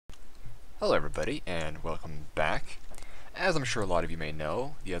Hello everybody, and welcome back. As I'm sure a lot of you may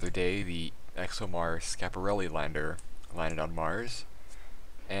know, the other day the ExoMars Schiaparelli lander landed on Mars,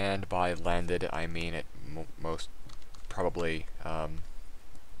 and by landed I mean it most probably,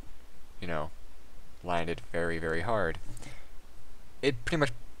 landed very, very hard. It pretty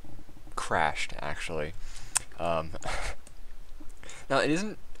much crashed, actually. Um, now, it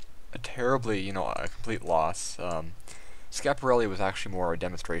isn't a terribly, a complete loss. Schiaparelli was actually more a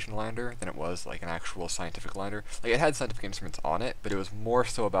demonstration lander than it was like an actual scientific lander. Like, it had scientific instruments on it, but it was more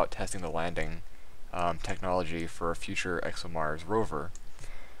so about testing the landing technology for a future ExoMars rover.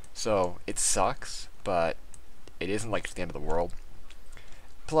 So it sucks, but it isn't like just the end of the world.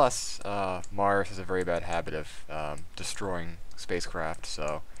 Plus, Mars has a very bad habit of destroying spacecraft,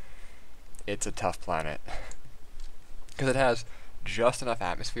 so it's a tough planet. Because it has just enough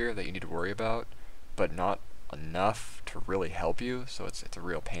atmosphere that you need to worry about, but not enough to really help you, so it's a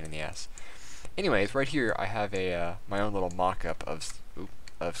real pain in the ass. Anyways, right here I have a my own little mock-up of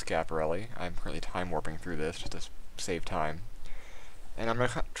Schiaparelli. I'm currently time warping through this just to save time, and I'm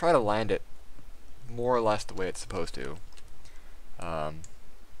gonna try to land it more or less the way it's supposed to. So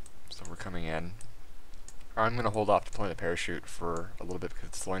we're coming in. I'm gonna hold off deploying the parachute for a little bit because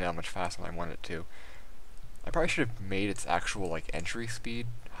it's slowing down much faster than I wanted it to. I probably should have made its actual like entry speed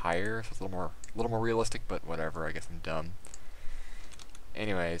higher, so it's a little more realistic, but whatever, I guess I'm dumb.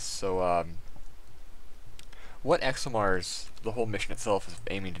 Anyways, so what ExoMars, the whole mission itself, is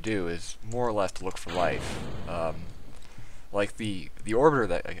aiming to do is more or less to look for life. Like the orbiter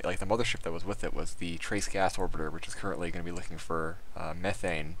that, like the mothership that was with it, was the trace gas orbiter, which is currently going to be looking for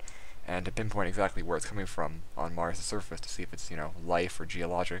methane, and to pinpoint exactly where it's coming from on Mars' surface to see if it's life or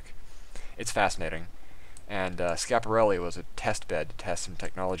geologic. It's fascinating. And Schiaparelli was a test bed to test some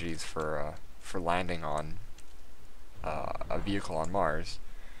technologies for landing on a vehicle on Mars.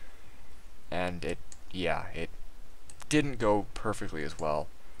 And it didn't go perfectly as well.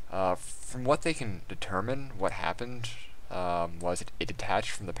 From what they can determine, what happened was it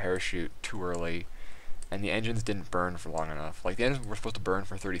detached from the parachute too early, and the engines didn't burn for long enough. Like, the engines were supposed to burn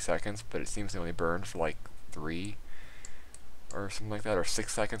for 30 seconds, but it seems they only burned for like 3 or something like that, or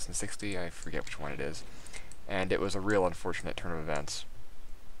 6 seconds and 60, I forget which one it is. And it was a real unfortunate turn of events.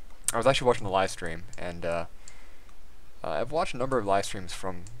 I was actually watching the live stream, and I've watched a number of live streams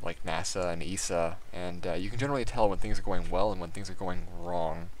from like NASA and ESA, and you can generally tell when things are going well and when things are going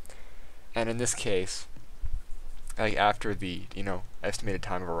wrong. And in this case, like after the estimated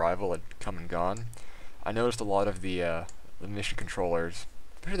time of arrival had come and gone, I noticed a lot of the mission controllers,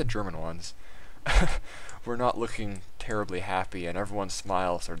 especially the German ones, were not looking terribly happy, and everyone's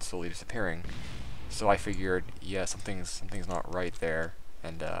smile started slowly disappearing. So I figured, yeah, something's not right there,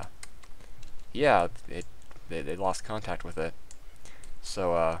 and yeah, they lost contact with it.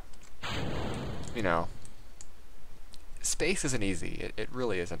 So space isn't easy. It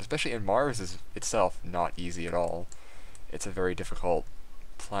really isn't. Especially in Mars is itself not easy at all. It's a very difficult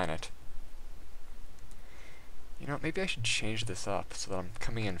planet. Maybe I should change this up so that I'm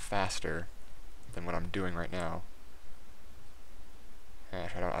coming in faster than what I'm doing right now. I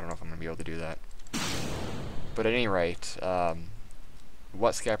don't know if I'm gonna be able to do that. But at any rate,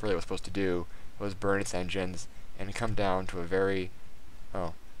 what Schiaparelli was supposed to do was burn its engines and come down to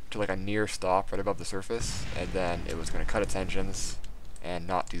to like a near stop right above the surface, and then it was going to cut its engines and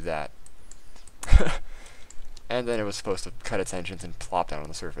not do that. And then it was supposed to cut its engines and plop down on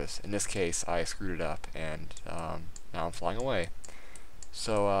the surface. In this case, I screwed it up, and now I'm flying away.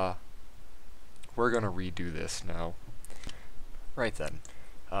 So, we're going to redo this now. Right then.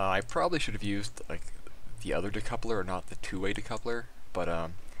 I probably should have used like the other decoupler, not the two-way decoupler, but I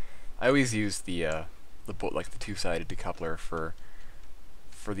always use the two-sided decoupler for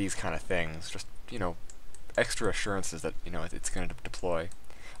these kind of things, just extra assurances that it's going to deploy.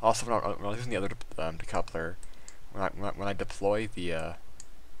 Also, when I was using the other decoupler, when I deploy the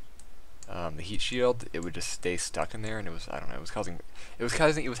heat shield, it would just stay stuck in there, and it was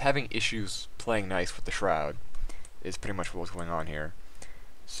it was having issues playing nice with the shroud. Is pretty much what was going on here.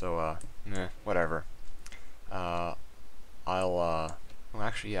 So whatever. Well,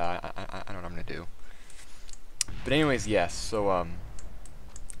 actually, yeah, I don't know what I'm gonna do. But anyways, yes. So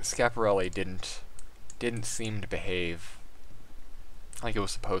Schiaparelli didn't seem to behave like it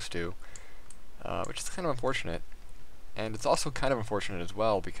was supposed to, which is kind of unfortunate. And it's also kind of unfortunate as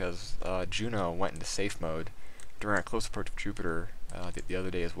well because Juno went into safe mode during a close approach of Jupiter the other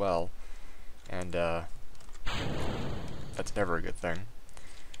day as well, and that's never a good thing.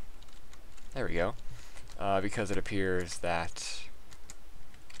 There we go. Because it appears that,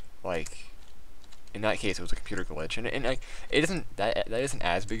 like, in that case, it was a computer glitch, and like, it isn't that isn't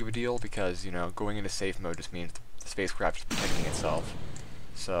as big of a deal because you know going into safe mode just means the spacecraft is protecting itself.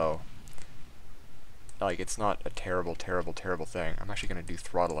 So like it's not a terrible thing. I'm actually gonna do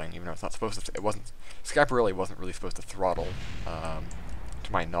throttling, even though it's not supposed to. It wasn't. Schiaparelli wasn't really supposed to throttle,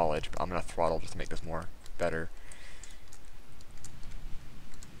 to my knowledge. But I'm gonna throttle just to make this more better.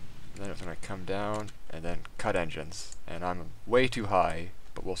 And then it's gonna come down and then cut engines, and I'm way too high,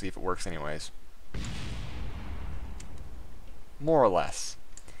 but we'll see if it works anyways. More or less.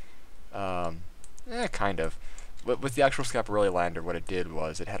 Kind of. With the actual Schiaparelli lander, what it did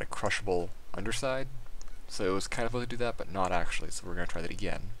was it had a crushable underside, so it was kind of supposed to do that, but not actually, so we're going to try that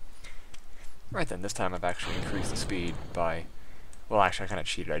again. Right then, this time I've actually increased the speed by, well actually I kind of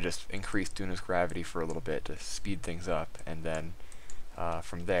cheated, I just increased Duna's gravity for a little bit to speed things up, and then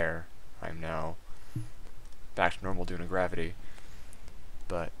from there, I'm now back to normal Duna gravity,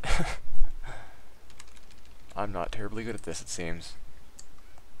 but I'm not terribly good at this, it seems.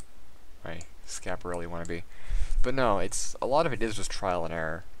 My Schiaparelli wannabe. But no, it's a lot of it is just trial and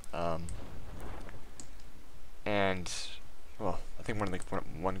error. And well, I think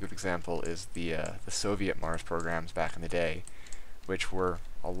one good example is the Soviet Mars programs back in the day, which were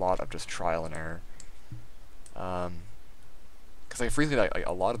a lot of just trial and error. Because like frequently, like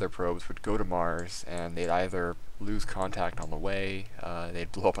a lot of their probes would go to Mars and they'd either lose contact on the way,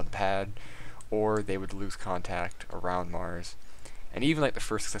 they'd blow up on the pad, or they would lose contact around Mars. And even like the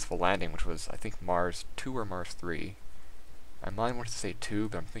first successful landing, which was I think Mars 2 or Mars 3. My mind wants to say 2,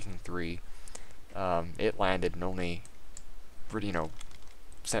 but I'm thinking 3. It landed and only, you know,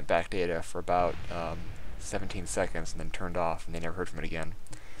 sent back data for about 17 seconds and then turned off, and they never heard from it again.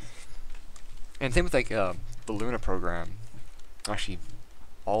 And same with like the Luna program. Actually,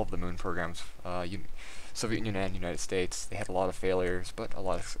 all of the moon programs, Soviet Union and United States, they had a lot of failures, but a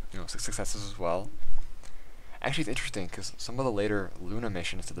lot of successes as well. Actually, it's interesting because some of the later Luna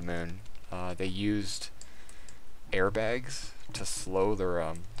missions to the moon, they used airbags to slow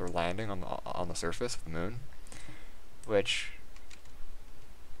their landing on the surface of the moon, which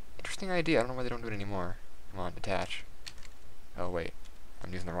interesting idea. I don't know why they don't do it anymore. Come on, detach. Oh wait,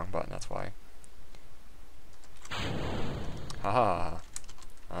 I'm using the wrong button. That's why. Haha,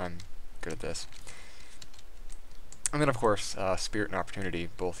 I'm good at this. And then of course, Spirit and Opportunity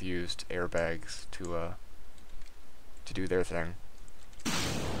both used airbags to do their thing.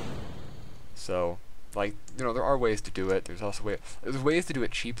 So, like, you know, there are ways to do it. There's also there's ways to do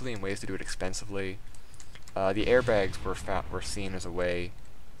it cheaply and ways to do it expensively. The airbags were seen as a way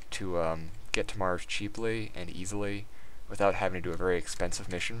to get to Mars cheaply and easily without having to do a very expensive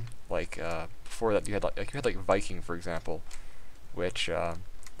mission. Like before that, you had like Viking, for example, which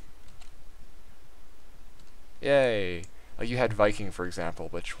yay! Like you had Viking, for example,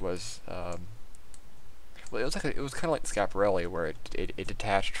 which was well, it was kind of like Schiaparelli, where it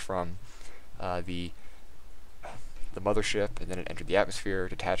detached from the mothership, and then it entered the atmosphere,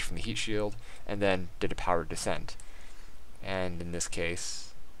 detached from the heat shield, and then did a powered descent. And in this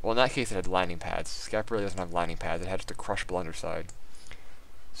case, well, in that case it had landing pads. Schiaparelli doesn't have landing pads; it had just a crushable underside.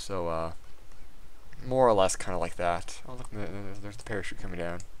 So more or less, kind of like that. Oh look, there's the parachute coming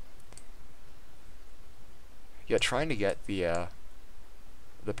down. Yeah, trying to get the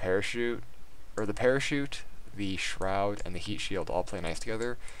parachute. Or the parachute, the shroud, and the heat shield all play nice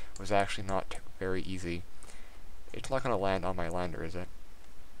together was actually not very easy. It's not going to land on my lander, is it?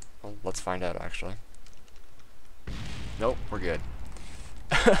 Well, let's find out, actually. Nope, we're good.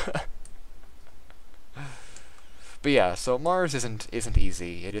 But yeah, so Mars isn't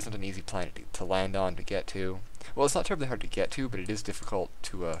easy. It isn't an easy planet to land on, to get to. Well, it's not terribly hard to get to, but it is difficult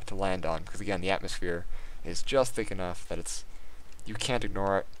to land on, because again, the atmosphere is just thick enough that you can't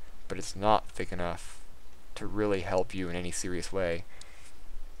ignore it, but it's not thick enough to really help you in any serious way.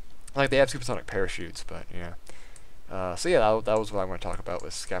 Like, they have supersonic parachutes, but yeah. So yeah, that was what I want to talk about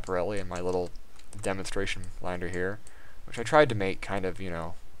with Schiaparelli and my little demonstration lander here, which I tried to make kind of,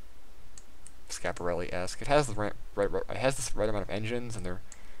 Schiaparelli-esque. It has the right amount of engines and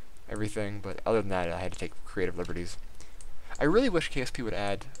everything, but other than that, I had to take creative liberties. I really wish KSP would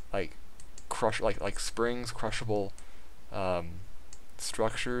add like springs, crushable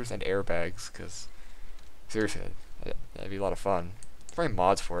structures, and airbags, because seriously, that'd be a lot of fun. There's probably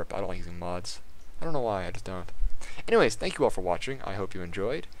mods for it, but I don't like using mods. I don't know why, I just don't. Anyways, thank you all for watching. I hope you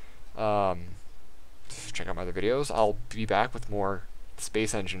enjoyed. Check out my other videos. I'll be back with more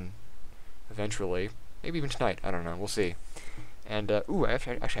Space Engine eventually. Maybe even tonight. I don't know. We'll see. And, ooh,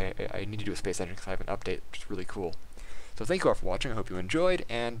 actually, I need to do a Space Engine because I have an update, which is really cool. So thank you all for watching. I hope you enjoyed,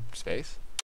 and space.